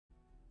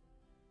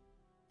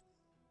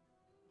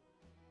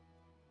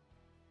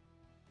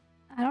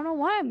I don't know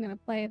what I'm gonna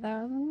play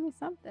though. Maybe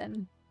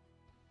something.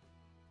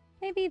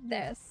 Maybe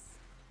this.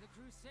 The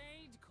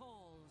crusade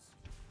calls.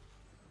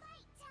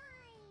 Fight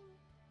time.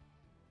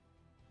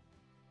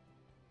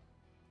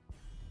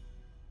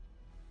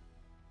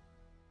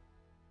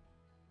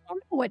 I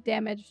don't know what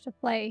damage to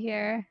play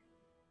here.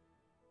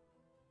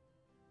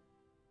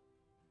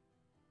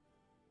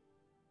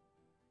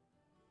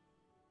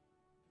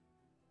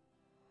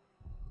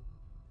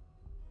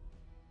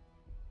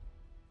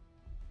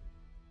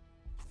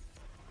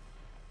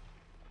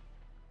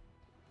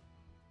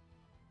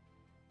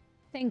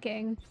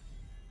 Thinking.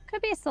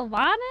 Could be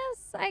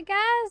Sylvanas, I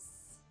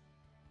guess.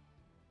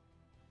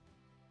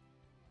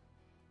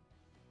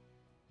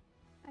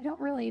 I don't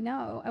really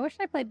know. I wish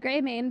I played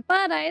Greymane,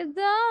 but I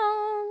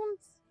don't.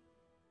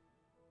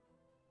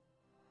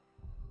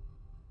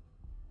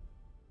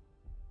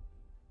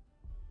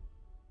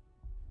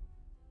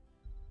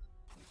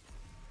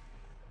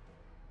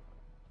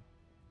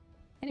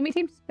 Enemy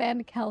team just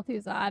banned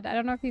Kel'Thuzad. I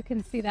don't know if you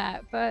can see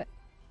that, but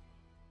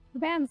who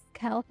bans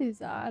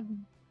Kel'Thuzad?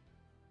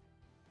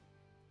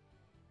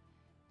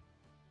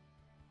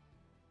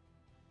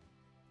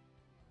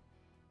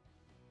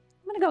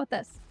 I'm gonna go with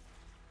this.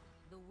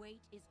 The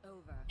wait is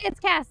over. It's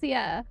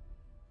Cassia.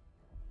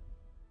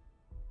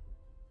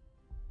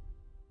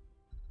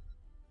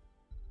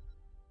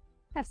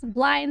 Have some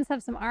blinds,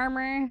 have some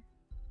armor.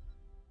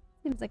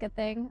 Seems like a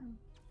thing.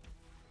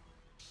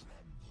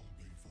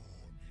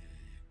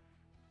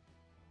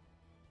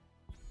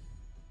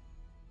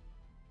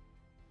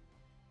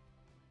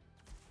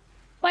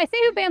 Well, I say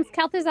who bans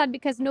Kel'Thuzad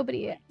because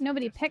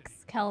nobody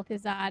picks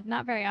Kel'Thuzad.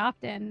 Not very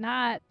often.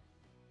 Not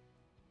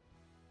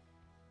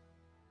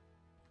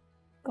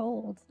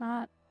gold.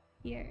 Not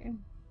here.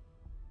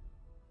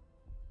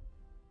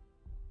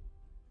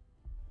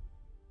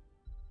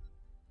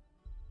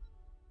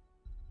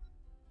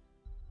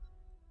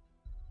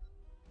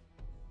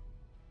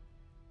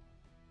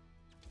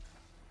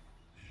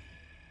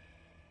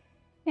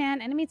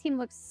 Man, enemy team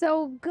looks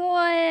so good.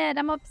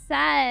 I'm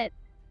upset.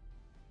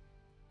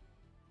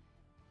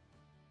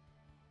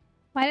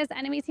 Why does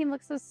enemy team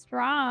look so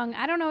strong?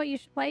 I don't know what you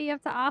should play. You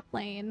have to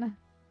offlane.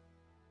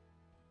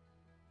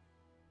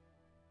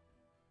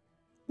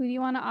 Who do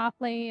you want to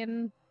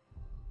offlane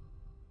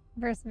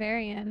versus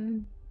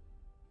Varian?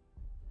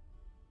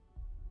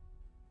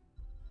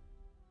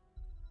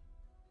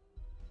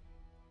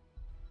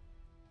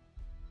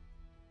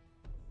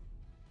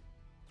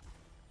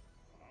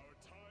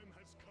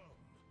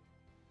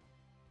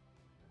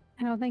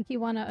 I don't think you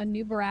want a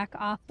Nubarak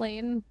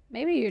offlane.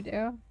 Maybe you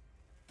do.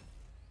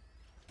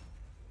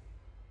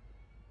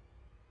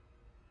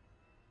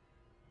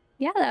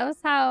 Yeah, that was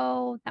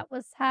how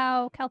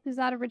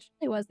Kel'Thuzad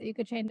originally was, that you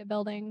could chain to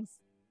buildings.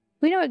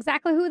 We know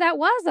exactly who that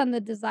was on the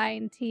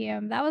design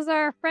team. That was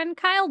our friend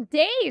Kyle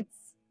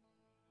Dates.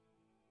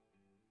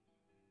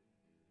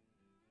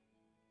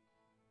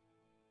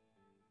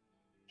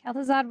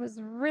 Kel'Thuzad was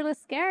really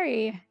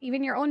scary.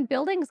 Even your own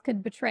buildings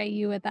could betray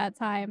you at that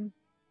time.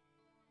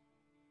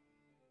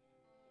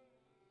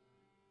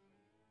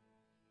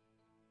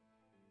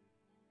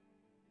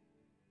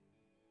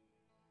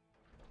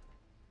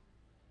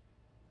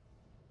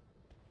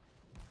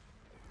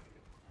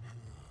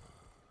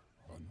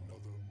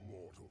 Another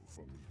mortal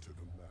for me to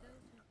command.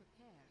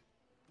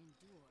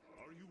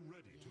 Are you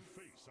ready to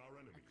face our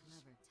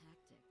enemies?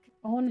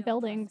 Own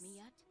buildings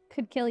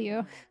could kill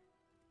you.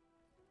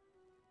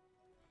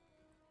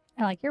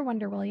 I like your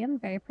Wonder William.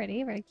 Very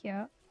pretty, very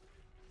cute.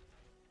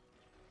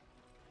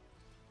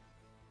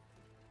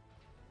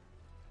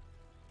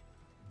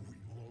 We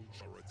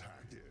launch our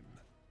attack in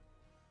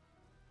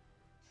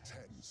 10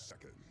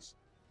 seconds.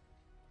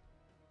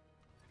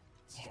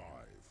 5,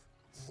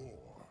 4,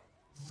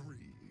 3,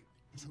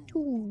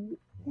 2,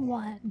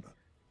 1.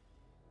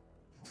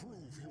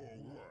 Prove your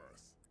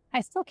worth. I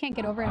still can't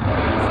get over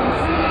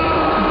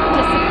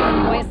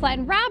disciplined voice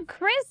line. Rob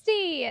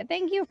Christie,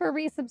 thank you for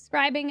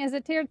resubscribing as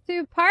a tier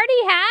 2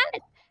 party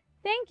hat.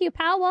 Thank you,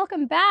 pal.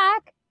 Welcome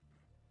back.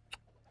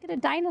 Get a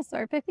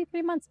dinosaur.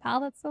 53 months,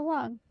 pal. That's so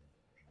long.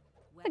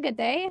 It's a good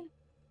day.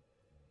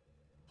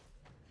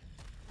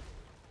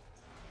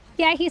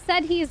 Yeah, he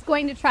said he's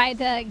going to try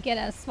to get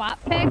a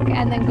swap pick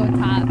and then go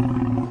top.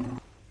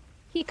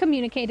 He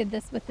communicated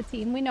this with the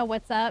team. We know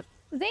what's up.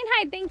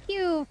 Zanehyde, thank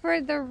you for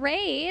the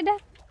raid.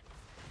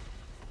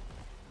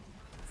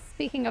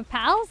 Speaking of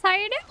pals, how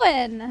you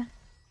doing?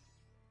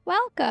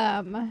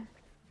 Welcome.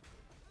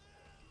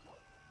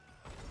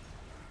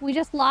 We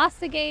just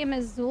lost a game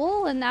as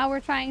Zool, and now we're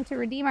trying to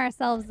redeem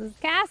ourselves as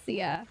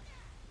Cassia.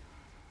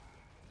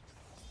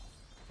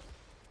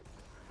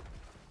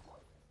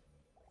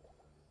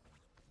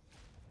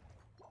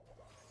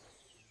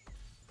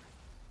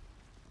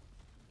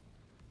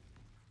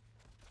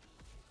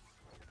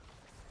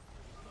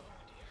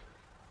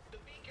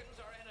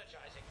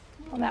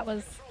 Well, that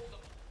was...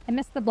 I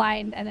missed the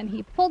blind, and then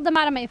he pulled them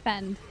out of my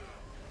fend.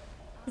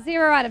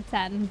 0 out of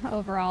 10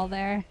 overall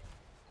there.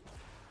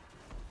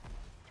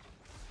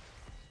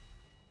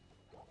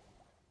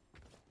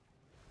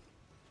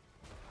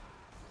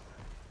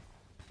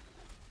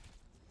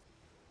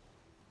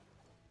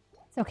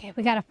 It's okay.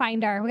 We gotta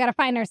find our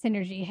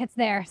synergy. It's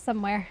there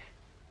somewhere.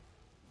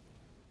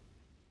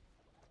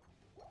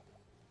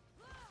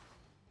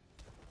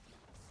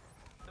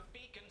 The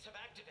beacons have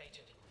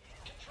activated.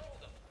 Control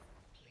them.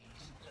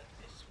 Please let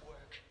this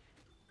work.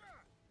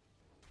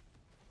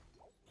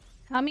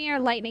 Come here,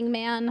 Lightning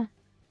Man.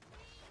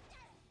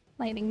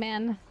 Lightning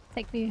Man,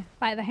 take me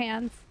by the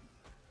hands.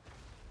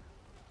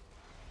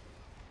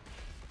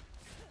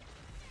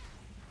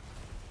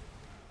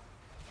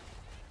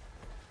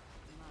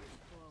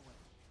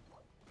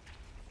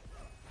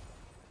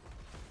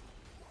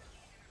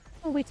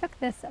 Oh, we took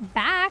this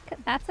back.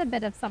 That's a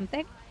bit of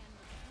something.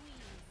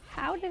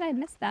 How did I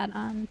miss that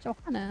on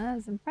Johanna? That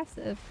was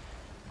impressive.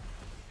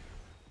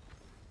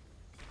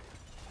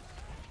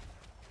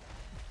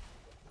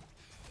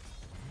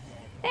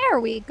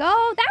 There we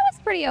go. That was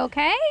pretty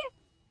okay.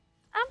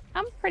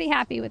 I'm pretty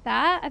happy with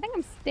that. I think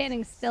I'm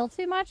standing still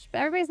too much, but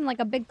everybody's in like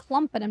a big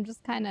clump and I'm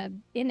just kind of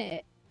in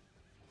it.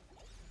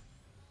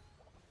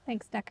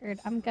 Thanks, Deckard.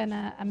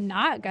 I'm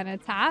not gonna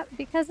tap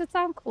because it's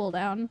on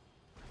cooldown.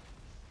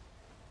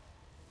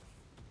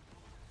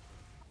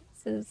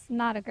 This is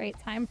not a great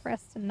time for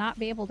us to not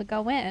be able to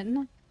go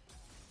in.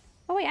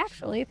 Oh wait,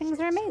 actually, things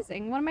are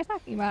amazing. What am I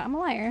talking about? I'm a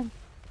liar.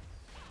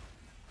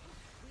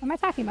 What am I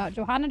talking about?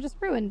 Johanna just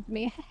ruined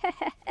me.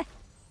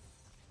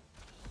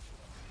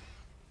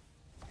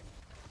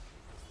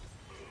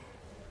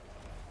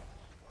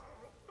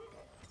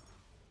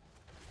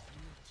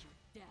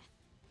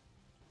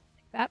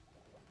 That.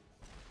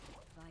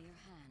 By your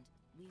hand,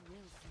 we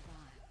will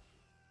survive.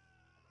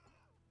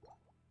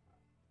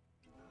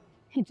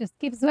 He just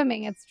keeps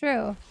swimming, it's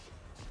true.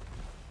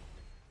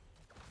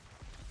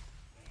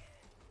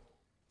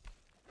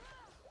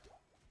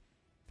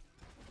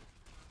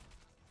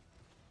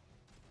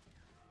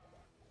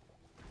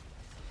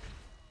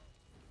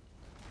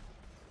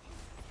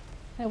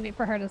 I wait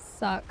for her to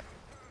suck.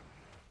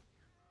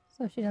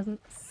 So she doesn't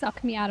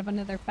suck me out of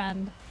another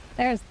fend.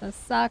 There's the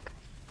suck.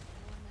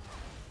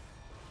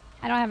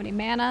 I don't have any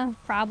mana.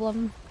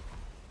 Problem.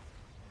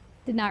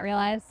 Did not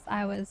realize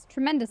I was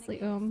tremendously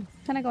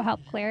Gonna go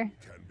help clear.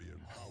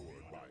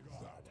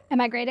 Am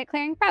I great at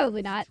clearing?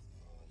 Probably not.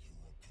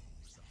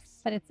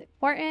 But it's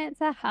important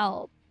to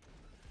help.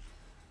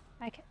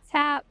 I can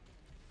tap.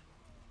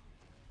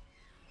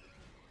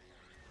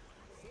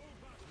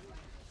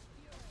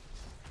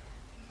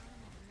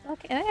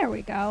 Okay, there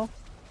we go.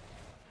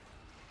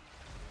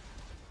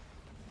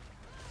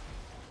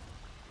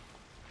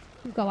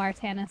 You go,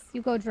 Artanis.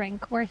 You go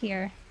drink. We're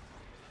here.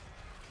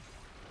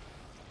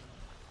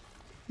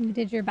 You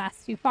did your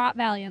best. You fought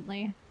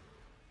valiantly.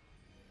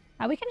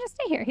 We can just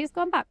stay here. He's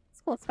going back.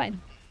 It's cool. It's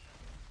fine.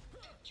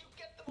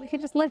 We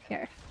can just live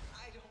here.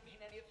 I don't mean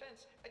any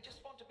offense. I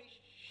just want to be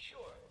sure.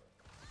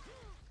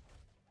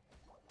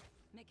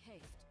 Make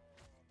haste.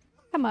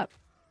 Come up.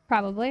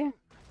 Probably.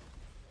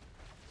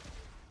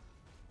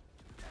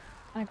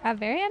 Wanna grab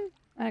Varian?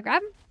 Wanna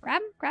grab him?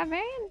 Grab him? Grab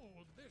Varian?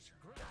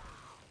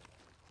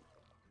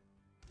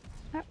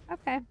 Oh,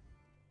 okay.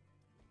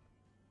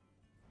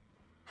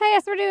 I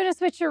guess we're doing a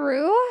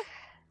switcheroo.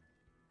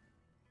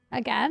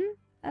 Again.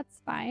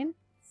 That's fine.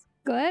 It's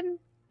good.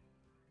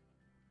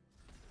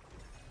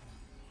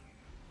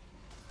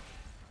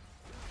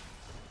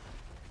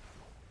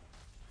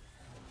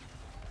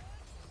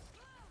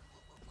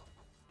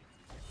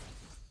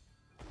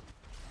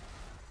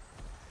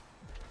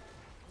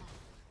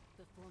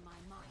 Before my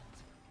might.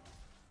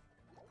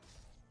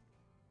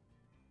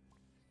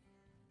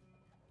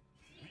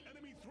 The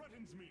enemy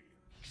threatens me.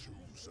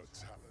 Choose a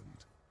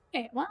talent.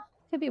 Okay, well,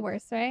 could be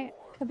worse, right?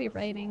 Could be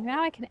raining.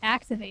 Now I can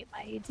activate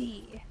my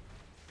AD.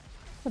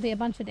 Will be a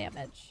bunch of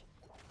damage.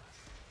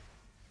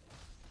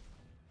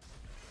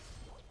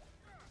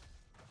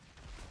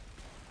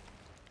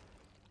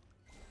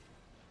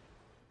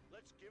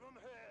 Let's give him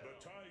hell.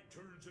 The tide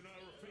turns in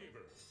our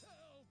favor.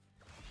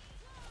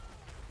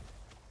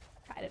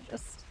 Try to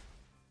just,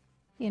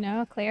 you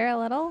know, clear a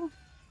little.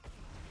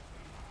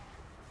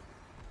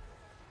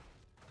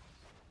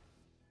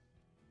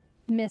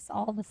 Miss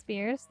all the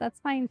spears.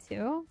 That's fine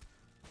too.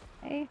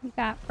 Okay, we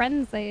got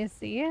friends I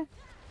see.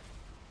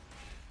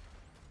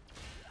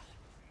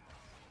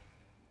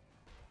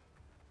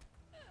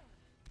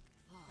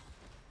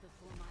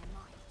 Before my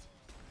might.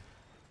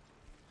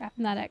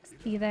 Grabbing that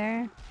XP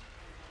there.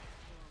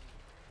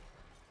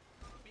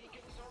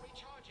 Beacons are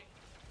recharging.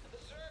 The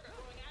Zerg are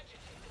growing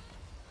agitated.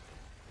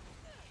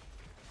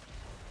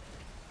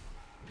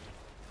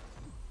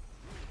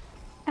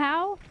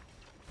 Ow!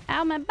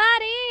 Ow, my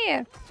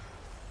body!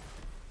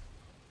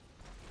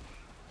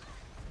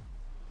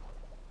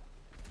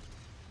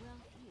 Well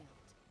healed.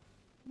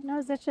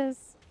 Nose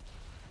itches.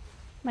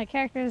 My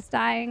character is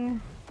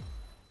dying.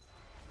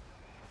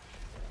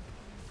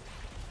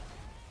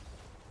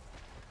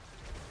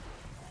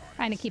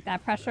 Trying to keep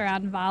that pressure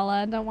on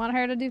Vala. Don't want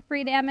her to do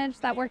free damage.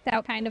 That worked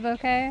out kind of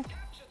okay.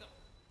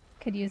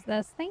 Could use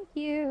this. Thank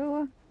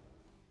you.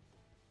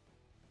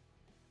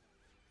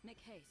 Make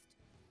haste.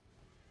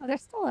 Oh,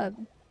 there's still a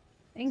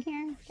thing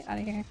here. Get out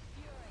of here.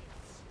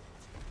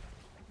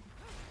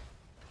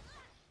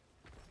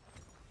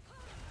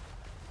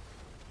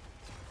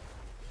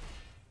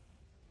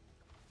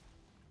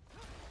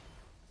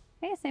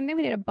 Same thing.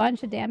 We did a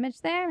bunch of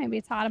damage there. Maybe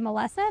it taught him a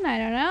lesson. I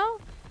don't know.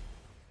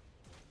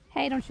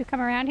 Hey, don't you come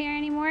around here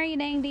anymore, you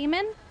dang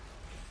demon.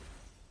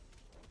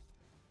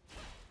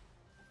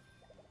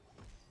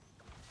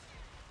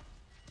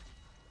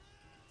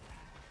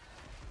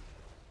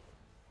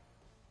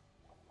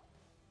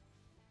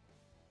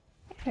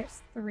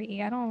 There's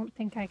 3. I don't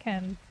think I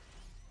can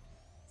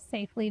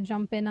safely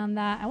jump in on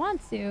that. I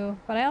want to,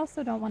 but I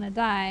also don't want to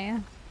die.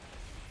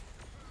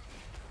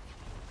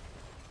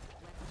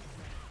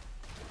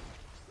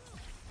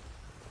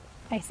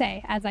 I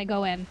say as I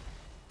go in.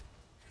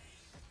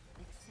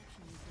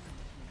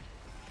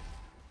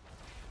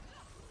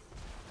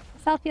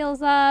 Self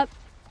heals up.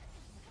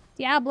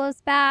 Diablo's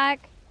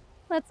back.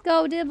 Let's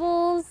go,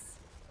 Dibbles.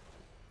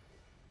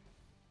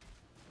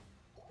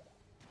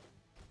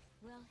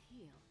 Well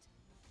healed.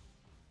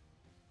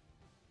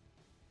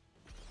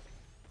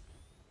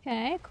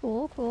 Okay,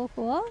 cool, cool,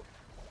 cool.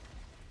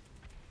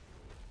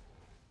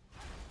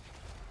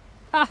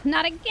 Oh,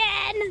 not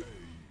again!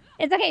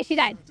 It's okay, she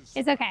died.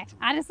 It's okay.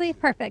 Honestly,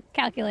 perfect.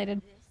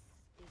 Calculated.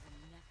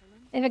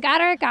 If it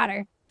got her, it got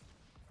her.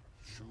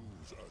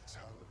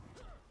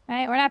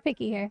 Alright, we're not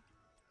picky here.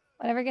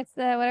 Whatever gets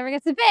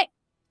the pick!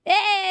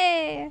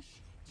 Yay! No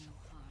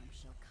harm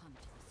shall come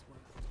to this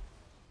world.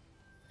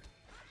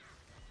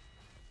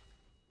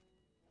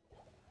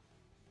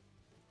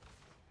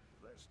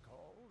 This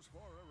calls for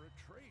a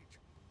retreat.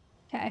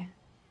 Okay. I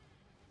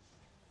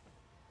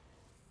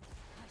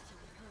shall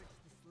purge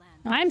this land.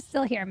 No, I'm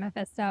still here,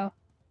 Mephisto.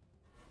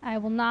 I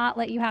will not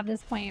let you have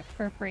this point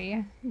for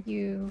free,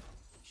 you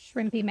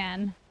shrimpy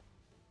man.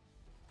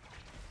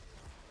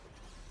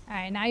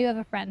 Alright, now you have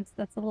a friend.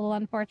 That's a little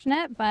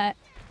unfortunate, but...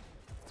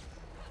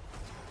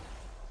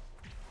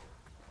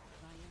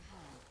 By your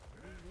hand,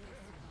 we will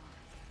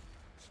survive.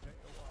 Stay a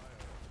while,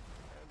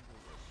 and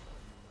we'll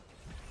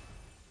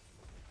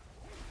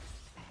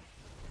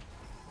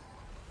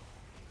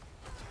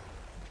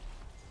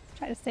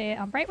Try to stay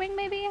on Brightwing,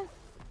 maybe?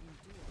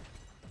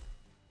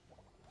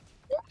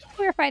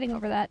 We were fighting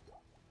over that.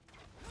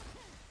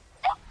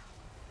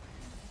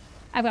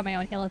 I've got my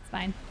own heal, it's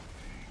fine.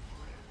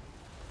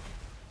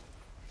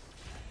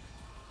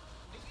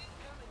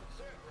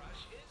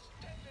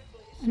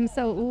 I'm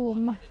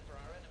so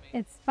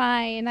It's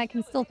fine. I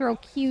can still throw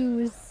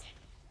Qs.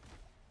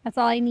 That's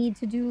all I need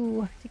to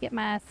do to get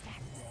my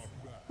stacks.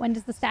 When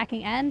does the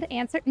stacking end?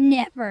 Answer,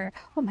 never.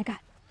 Oh my god.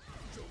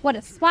 What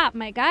a swap,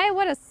 my guy.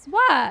 What a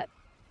swap.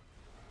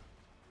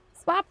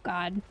 Swap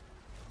god.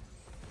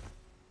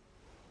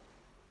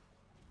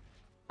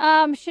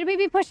 Should we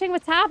be pushing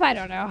with top? I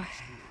don't know.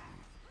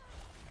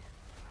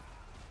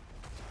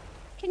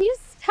 Can you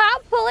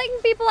stop pulling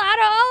people out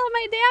of all of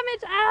my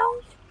damage?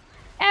 Ow.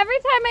 Every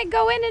time I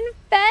go in and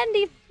fend,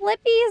 he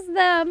flippies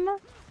them.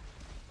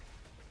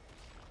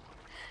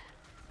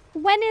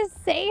 When is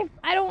safe?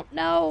 I don't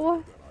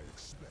know. that I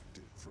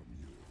expected from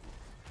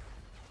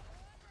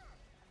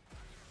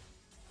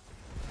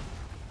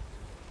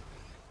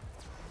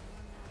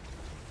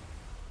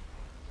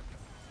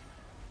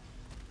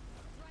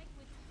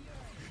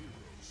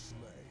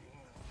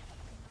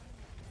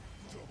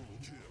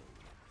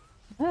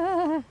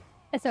you.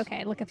 It's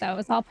okay. Look at that. It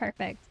was all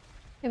perfect.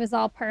 It was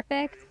all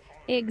perfect.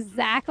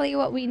 Exactly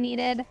what we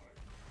needed.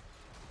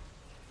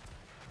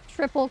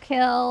 Triple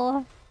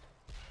kill.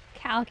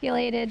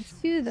 Calculated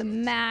to the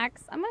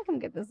max. I'm gonna come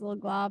get this little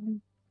glob.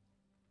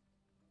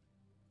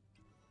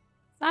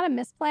 It's not a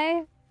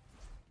misplay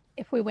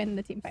if we win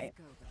the team fight.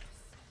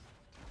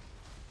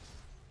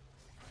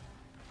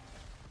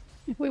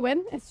 If we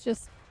win, it's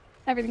just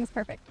everything's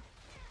perfect.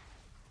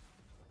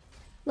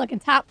 Look,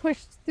 and top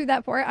pushed through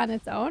that fort on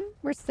its own.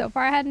 We're so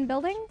far ahead in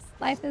buildings.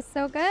 Life is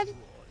so good. Is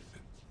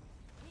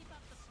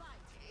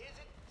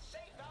it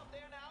safe out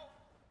there now?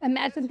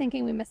 Imagine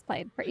thinking we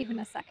misplayed for even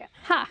a second.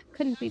 Ha!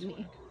 Couldn't be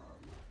me.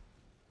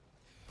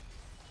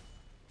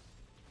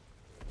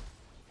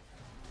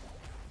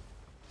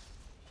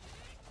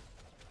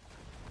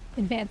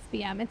 Advanced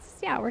BM. It's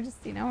just, yeah, we're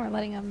just, you know, we're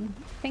letting them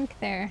think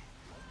they're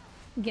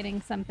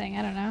getting something.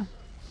 I don't know.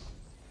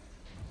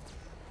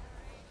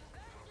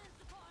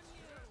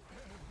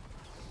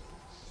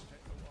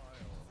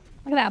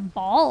 Look at that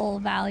ball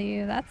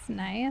value. That's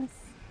nice.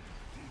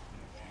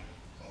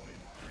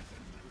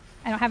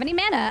 I don't have any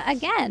mana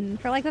again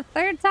for like the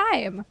 3rd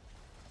time.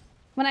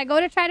 When I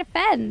go to try to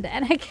fend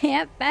and I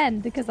can't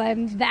fend because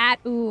I'm that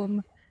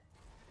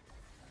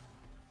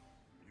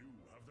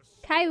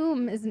Kai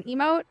is an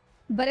emote,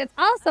 but it's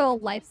also a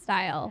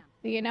lifestyle,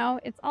 you know?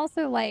 It's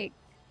also like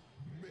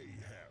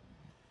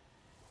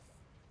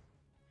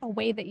a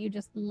way that you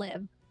just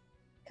live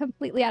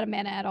completely out of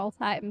mana at all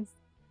times.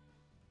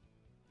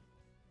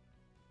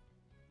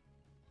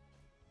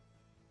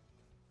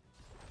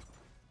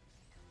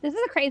 This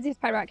is the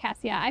craziest part about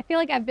Cassia. I feel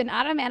like I've been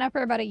out of mana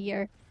for about a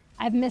year.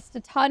 I've missed a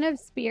ton of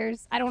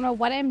spears. I don't know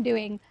what I'm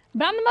doing,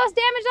 but I'm the most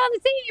damaged on the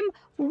team.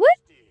 What?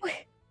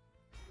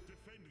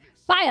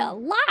 By a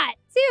lot,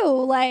 too.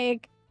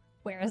 Like,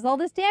 where is all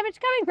this damage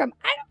coming from?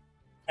 I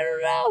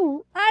don't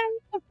know. I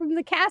don't know. From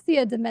the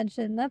Cassia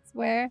dimension. That's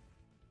where.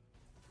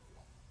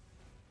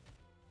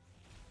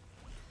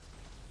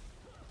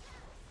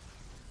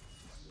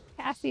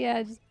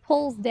 Cassia just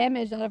pulls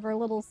damage out of her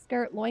little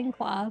skirt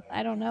loincloth.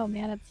 I don't know,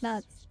 man. It's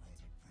nuts.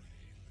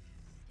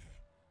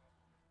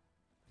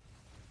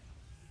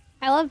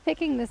 I love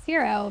picking this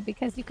hero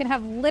because you can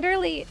have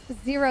literally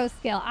 0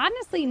 skill.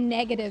 Honestly,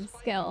 negative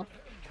skill.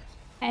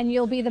 And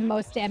you'll be the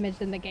most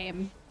damaged in the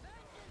game.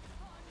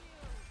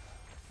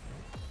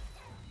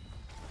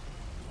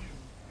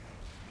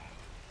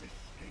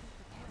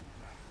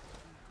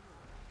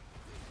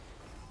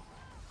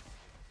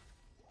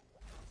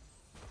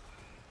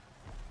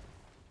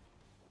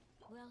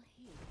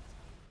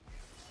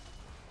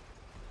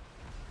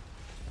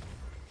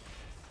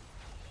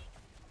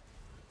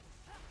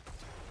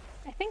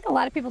 I think a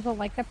lot of people don't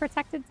like the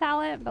protected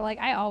talent, but like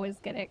I always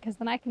get it because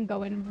then I can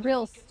go in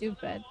real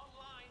stupid.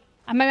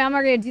 I'm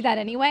gonna do that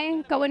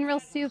anyway. Go in real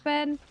stupid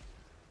and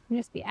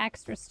just be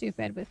extra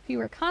stupid with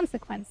fewer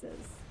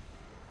consequences.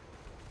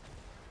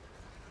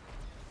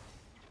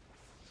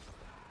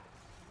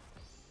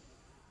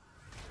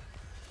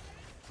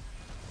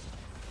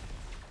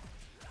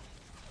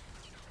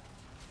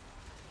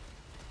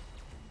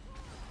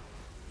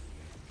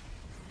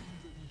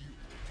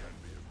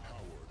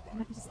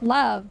 I just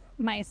love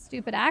my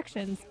stupid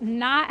actions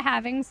not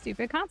having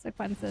stupid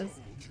consequences.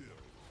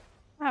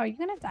 Wow, are you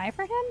gonna die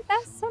for him?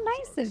 That's so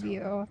nice of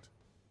you.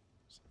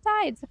 She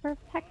died to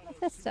protect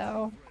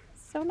Mephisto.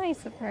 So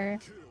nice of her.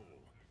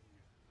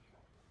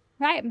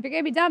 Right, if you're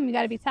gonna be dumb, you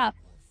gotta be tough.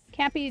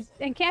 Can't be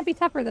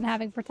tougher than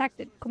having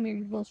protected. Come here,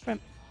 you little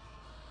shrimp.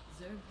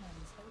 Zerg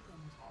is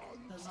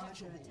opened. The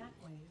larger attack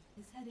wave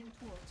is heading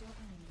towards your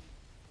enemy.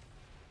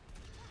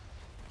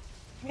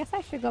 I guess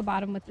I should go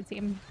bottom with the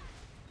team.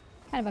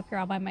 Kind of up here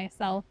all by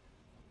myself.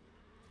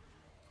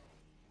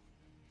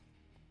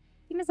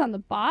 Team is on the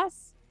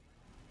boss.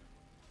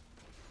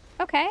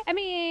 Okay, I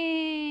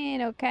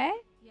mean, okay.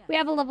 We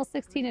have a level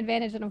 16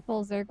 advantage and a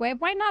full Zerg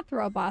wave. Why not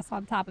throw a boss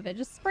on top of it?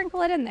 Just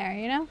sprinkle it in there,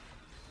 you know?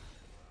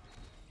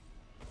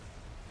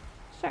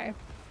 Sure. Alert.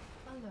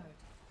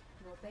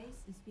 Your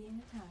base is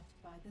being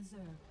attacked by the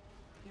Zerg.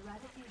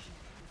 Eradication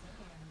is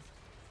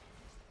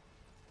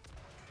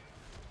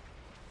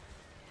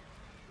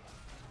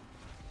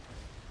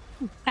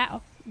advanced.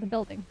 Ow, the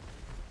building.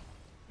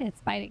 It's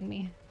biting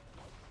me.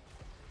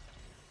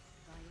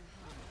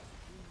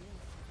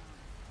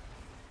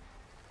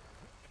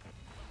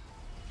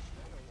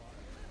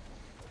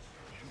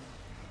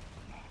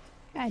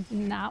 I do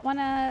not want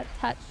to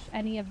touch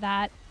any of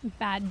that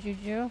bad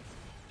juju.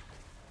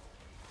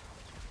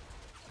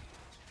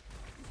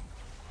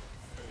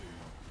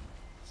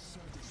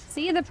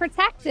 See, the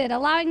protected,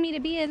 allowing me to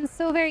be in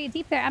so very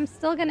deep there. I'm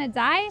still gonna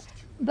die,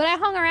 but I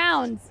hung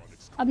around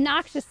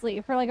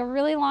obnoxiously for like a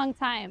really long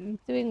time.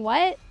 Doing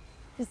what?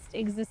 Just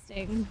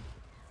existing.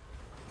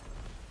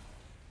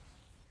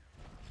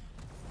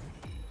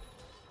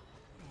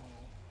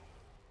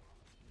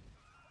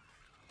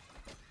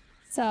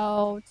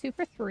 So 2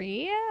 for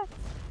 3.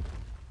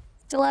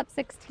 Still up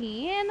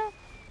 16.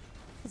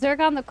 Zerg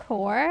on the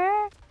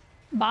core.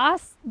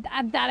 Boss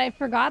that I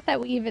forgot that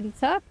we even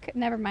took.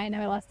 Never mind,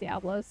 now I lost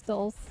Diablo.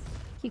 Stills.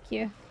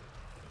 QQ.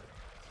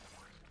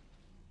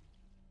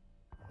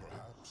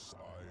 Perhaps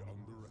I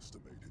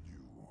underestimated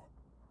you.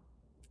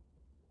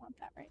 I want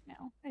that right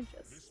now. I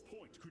just... This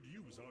point could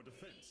use our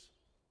defense.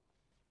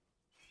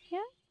 Yeah.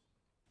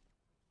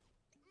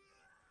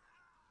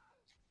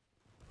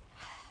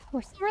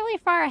 We're still really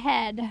far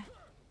ahead.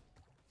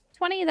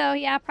 20 though,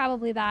 yeah,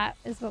 probably that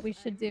is what we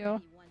should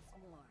do.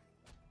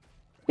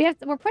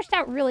 We're pushed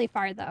out really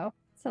far though.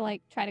 So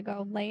like try to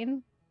go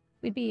lane.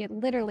 We'd be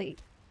literally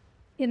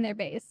in their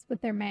base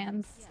with their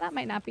mans. So that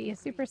might not be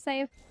super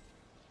safe.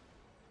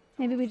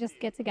 Maybe we just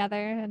get together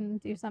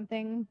and do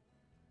something.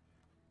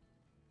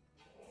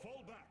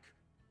 Fall back.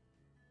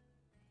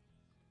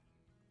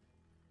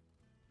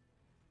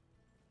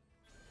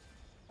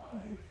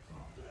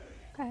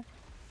 Okay.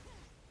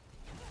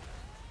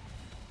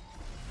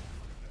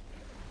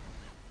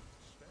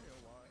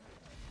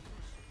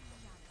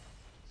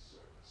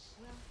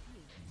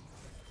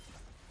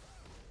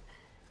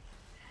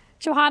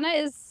 Johanna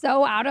is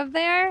so out of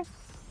there.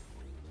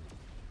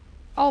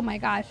 Oh my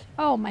gosh.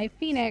 Oh, my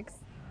Phoenix.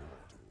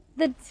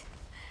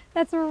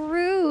 That's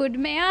rude,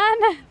 man.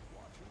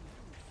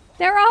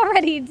 They're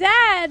already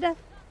dead.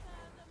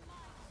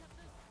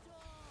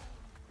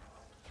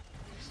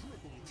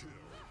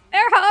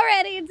 They're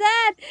already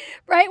dead.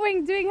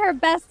 Brightwing doing her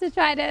best to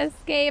try to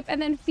escape, and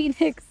then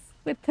Phoenix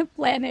with the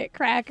planet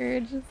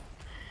cracker. Just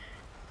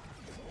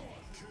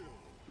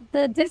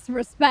the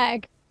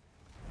disrespect.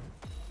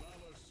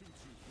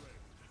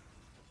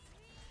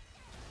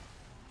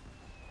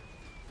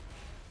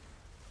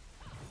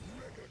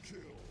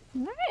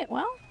 Alright,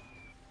 well.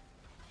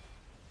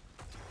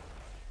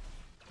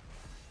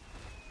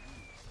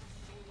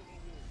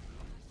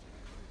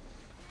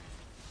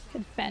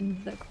 Could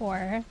fend the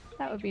core.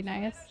 That would be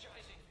nice.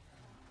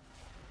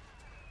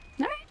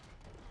 Alright.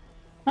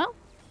 Well,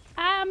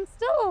 I'm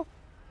still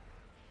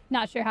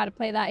not sure how to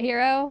play that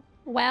hero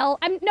well.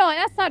 No,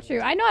 that's not true.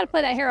 I know how to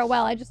play that hero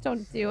well. I just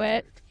don't do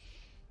it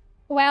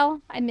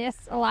well. I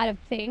miss a lot of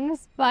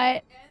things,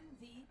 but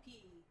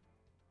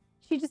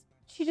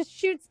She just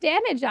shoots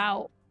damage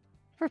out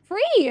for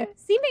free,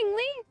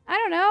 seemingly. I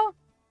don't know.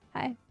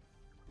 Hi.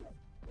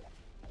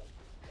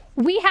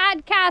 We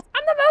had Cass.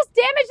 I'm the most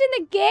damaged in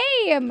the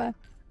game.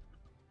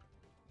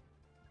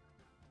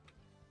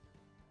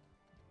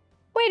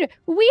 Wait,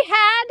 we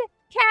had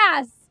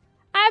Cass.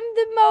 I'm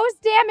the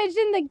most damaged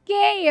in the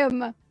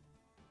game.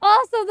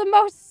 Also the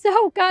most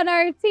soak on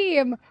our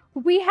team.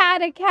 We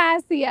had a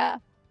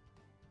Cassia.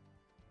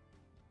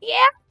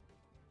 Yeah.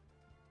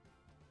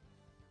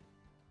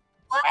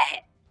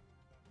 What?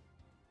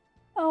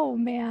 Oh,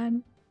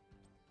 man.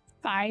 It's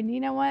fine. You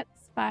know what?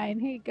 It's fine.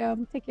 Here you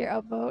go. Take your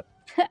upvote.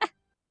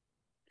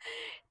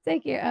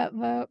 Take your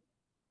upvote.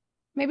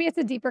 Maybe it's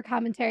a deeper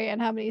commentary on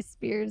how many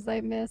spears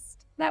I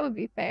missed. That would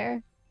be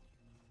fair.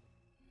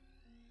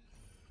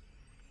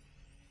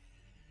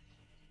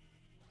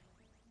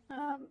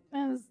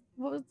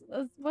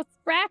 What's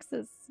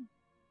Brax's?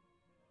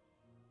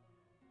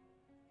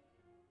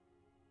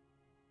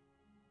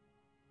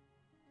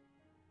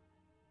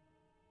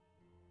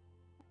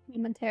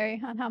 Commentary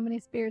on how many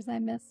spears I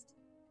missed.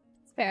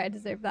 It's fair, I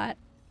deserve that.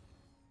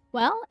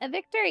 Well, a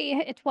victory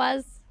it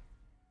was.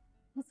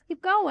 Let's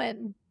keep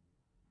going.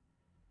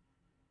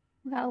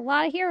 We got a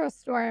lot of Hero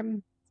Storm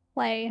to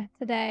play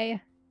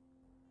today.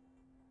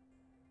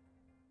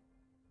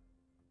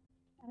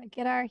 Gotta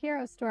get our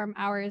Hero Storm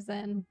hours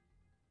in.